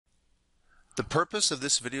The purpose of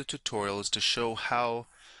this video tutorial is to show how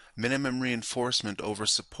minimum reinforcement over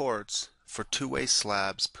supports for two-way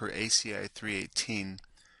slabs per ACI 318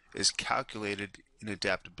 is calculated in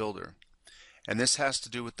Adapt Builder. And this has to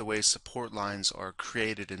do with the way support lines are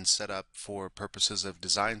created and set up for purposes of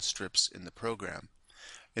design strips in the program.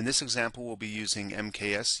 In this example, we'll be using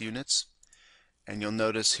MKS units, and you'll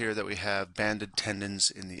notice here that we have banded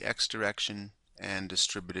tendons in the X direction and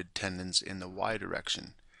distributed tendons in the Y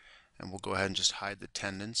direction. And we'll go ahead and just hide the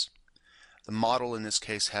tendons. The model in this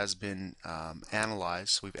case has been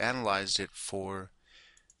analyzed. We've analyzed it for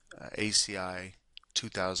ACI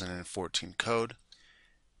 2014 code.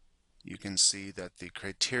 You can see that the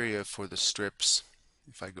criteria for the strips,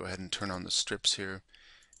 if I go ahead and turn on the strips here,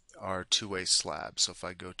 are two-way slabs. So if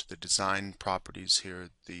I go to the design properties here,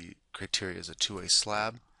 the criteria is a two-way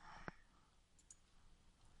slab.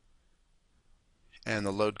 And the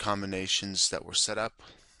load combinations that were set up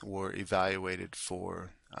were evaluated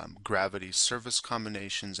for gravity service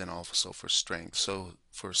combinations and also for strength. So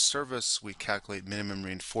for service, we calculate minimum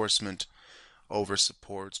reinforcement over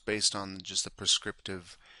supports based on just the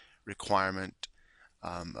prescriptive requirement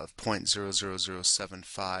of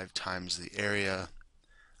 0.00075 times the area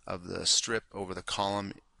of the strip over the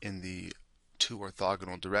column in the two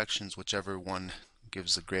orthogonal directions. Whichever one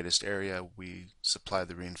gives the greatest area, we supply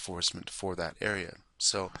the reinforcement for that area.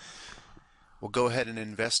 So we'll go ahead and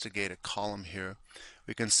investigate a column here.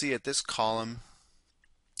 We can see at this column,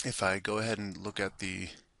 if I go ahead and look at the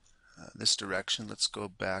this direction, let's go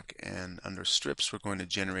back, and under strips we're going to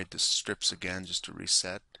generate the strips again just to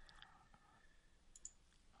reset.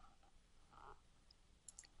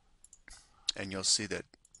 And you'll see that,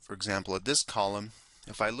 for example, at this column,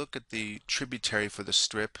 if I look at the tributary for the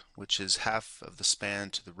strip, which is half of the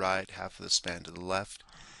span to the right, half of the span to the left,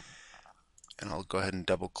 and I'll go ahead and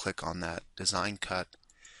double click on that design cut.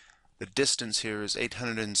 The distance here is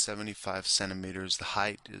 875 centimeters. The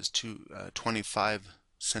height is 25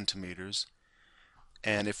 centimeters.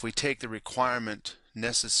 And if we take the requirement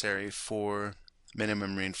necessary for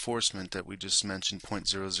minimum reinforcement that we just mentioned,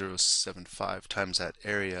 0.0075 times that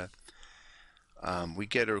area, we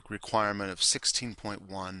get a requirement of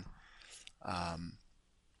 16.1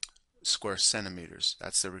 square centimeters.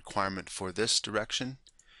 That's the requirement for this direction.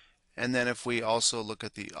 And then if we also look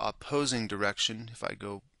at the opposing direction, if I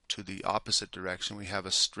go to the opposite direction, we have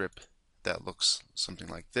a strip that looks something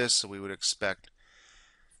like this. So we would expect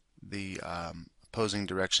the opposing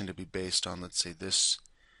direction to be based on, let's say, this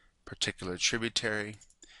particular tributary.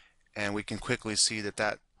 And we can quickly see that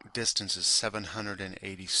that distance is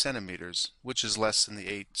 780 centimeters, which is less than the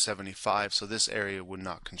 875. So this area would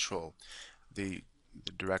not control. The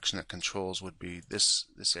direction that controls would be this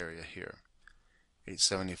area here.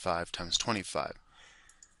 875 times 25.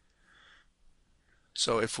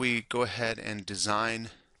 So if we go ahead and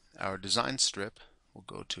design our design strip, we'll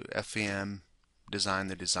go to FEM, design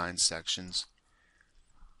the design sections.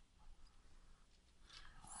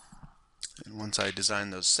 And once I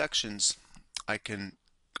design those sections, I can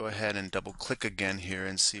go ahead and double click again here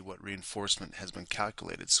and see what reinforcement has been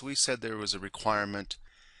calculated. So we said there was a requirement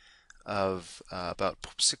of about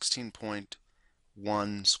 16.1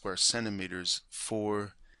 square centimeters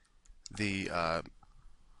for the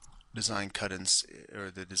design cut-ins, or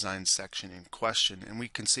the design section in question, and we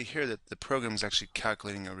can see here that the program is actually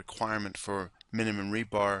calculating a requirement for minimum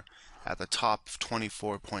rebar at the top of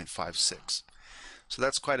 24.56. So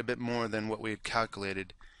that's quite a bit more than what we had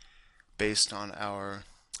calculated based on our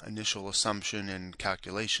initial assumption and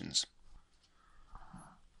calculations.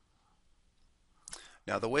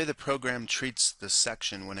 Now, the way the program treats the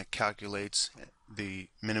section when it calculates the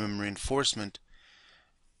minimum reinforcement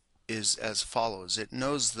is as follows. It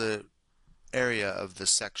knows the area of the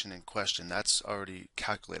section in question. That's already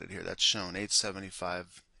calculated here. That's shown,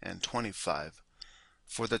 875 and 25.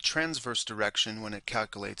 For the transverse direction, when it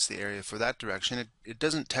calculates the area for that direction, it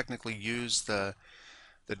doesn't technically use the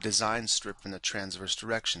design strip in the transverse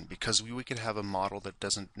direction, because we could have a model that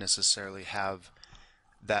doesn't necessarily have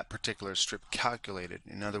that particular strip calculated.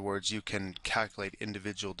 In other words, you can calculate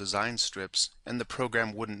individual design strips and the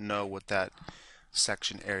program wouldn't know what that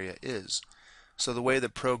section area is. So the way the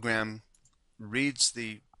program reads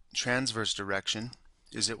the transverse direction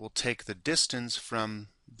is it will take the distance from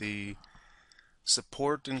the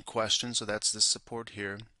support in question, so that's this support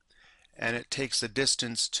here, and it takes the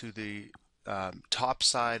distance to the top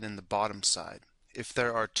side and the bottom side. If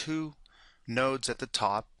there are two nodes at the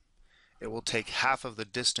top, it will take half of the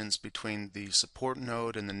distance between the support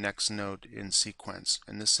node and the next node in sequence,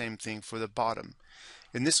 and the same thing for the bottom.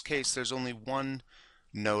 In this case, there's only one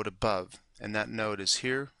node above, and that node is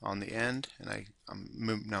here on the end, and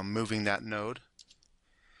I'm now moving that node.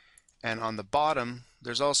 And on the bottom,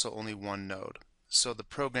 there's also only one node. So the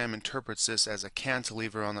program interprets this as a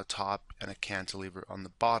cantilever on the top and a cantilever on the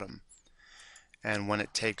bottom. And when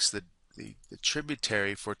it takes the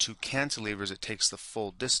tributary for two cantilevers, it takes the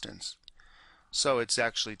full distance. So it's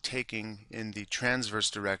actually taking, in the transverse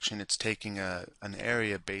direction, it's taking an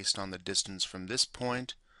area based on the distance from this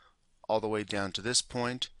point all the way down to this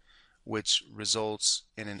point, which results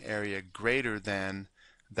in an area greater than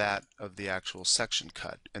that of the actual section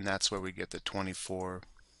cut. And that's where we get the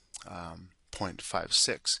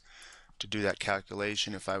 24.56. To do that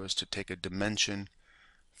calculation, if I was to take a dimension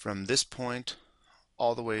from this point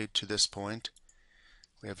all the way to this point,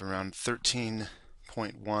 we have around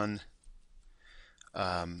 13.1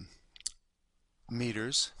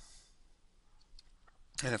 meters.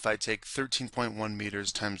 And if I take 13.1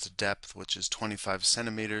 meters times the depth, which is 25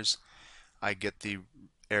 centimeters, I get the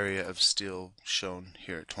area of steel shown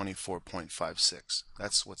here at 24.56.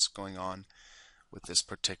 That's what's going on with this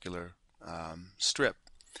particular strip.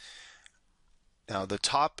 Now the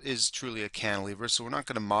top is truly a cantilever, so we're not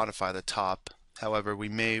going to modify the top. However, we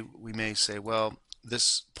may say, well,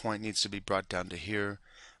 this point needs to be brought down to here.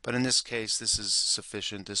 But in this case, this is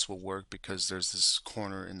sufficient. This will work because there's this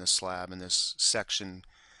corner in the slab and this section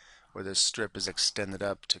where this strip is extended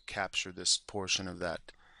up to capture this portion of that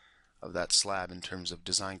slab in terms of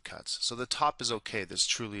design cuts. So the top is okay. This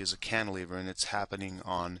truly is a cantilever, and it's happening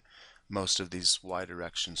on most of these Y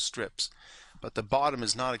direction strips. But the bottom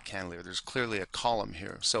is not a cantilever. There's clearly a column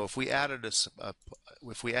here. So if we added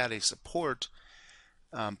if we add a support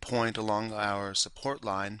point along our support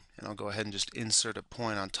line, and I'll go ahead and just insert a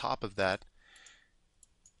point on top of that,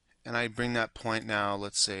 and I bring that point now,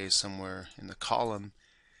 let's say somewhere in the column.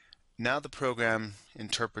 Now the program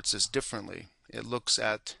interprets this differently. It looks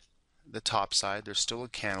at the top side. There's still a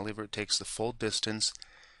cantilever. It takes the full distance,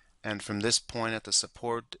 and from this point at the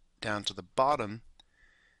support down to the bottom,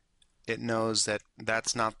 it knows that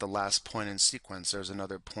that's not the last point in sequence. There's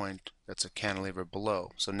another point that's a cantilever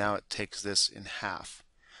below. So now it takes this in half.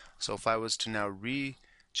 So if I was to now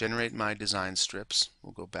regenerate my design strips,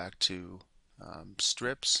 we'll go back to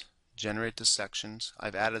strips, generate the sections.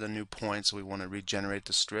 I've added a new point, so we want to regenerate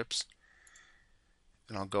the strips.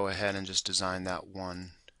 And I'll go ahead and just design that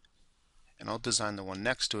one. And I'll design the one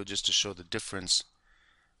next to it just to show the difference.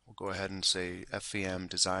 We'll go ahead and say FEM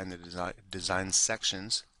design the design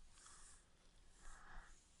sections.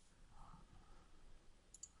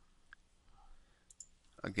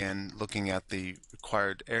 Again, looking at the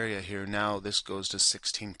required area here, now this goes to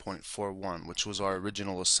 16.41, which was our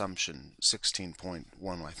original assumption,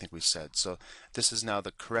 16.1 I think we said. So this is now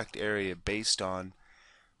the correct area based on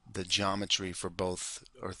the geometry for both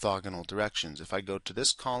orthogonal directions. If I go to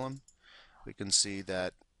this column, we can see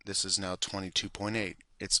that this is now 22.8.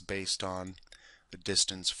 It's based on the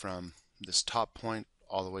distance from this top point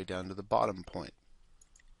all the way down to the bottom point.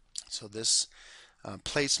 So this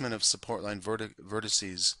placement of support line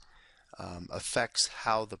vertices affects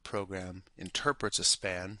how the program interprets a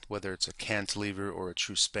span, whether it's a cantilever or a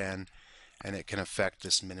true span, and it can affect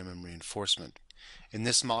this minimum reinforcement. In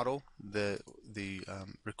this model, the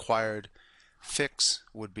required fix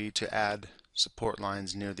would be to add support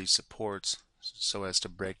lines near these supports so as to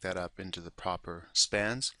break that up into the proper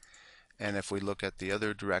spans. And if we look at the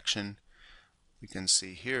other direction, we can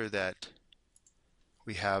see here that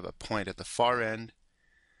we have a point at the far end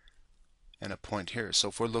and a point here. So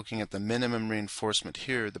if we're looking at the minimum reinforcement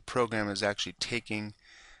here, the program is actually taking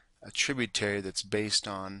a tributary that's based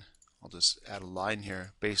on, I'll just add a line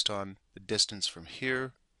here, based on the distance from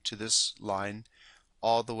here to this line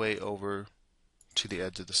all the way over to the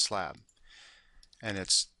edge of the slab. And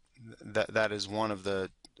it's that is one of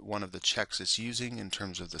the checks it's using in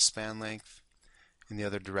terms of the span length. In the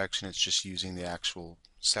other direction, it's just using the actual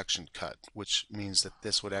section cut, which means that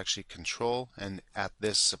this would actually control, and at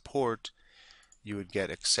this support you would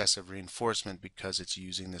get excessive reinforcement because it's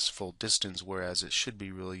using this full distance, whereas it should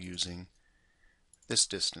be really using this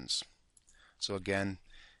distance. So again,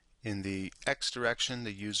 in the X direction,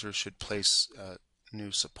 the user should place a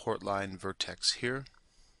new support line vertex here,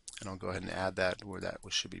 and I'll go ahead and add that where that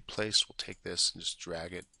should be placed. We'll take this and just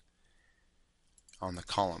drag it on the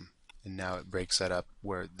column, and now it breaks that up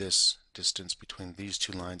where this distance between these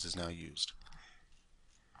two lines is now used.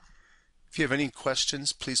 If you have any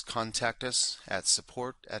questions, please contact us at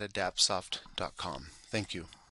support@adaptsoft.com. Thank you.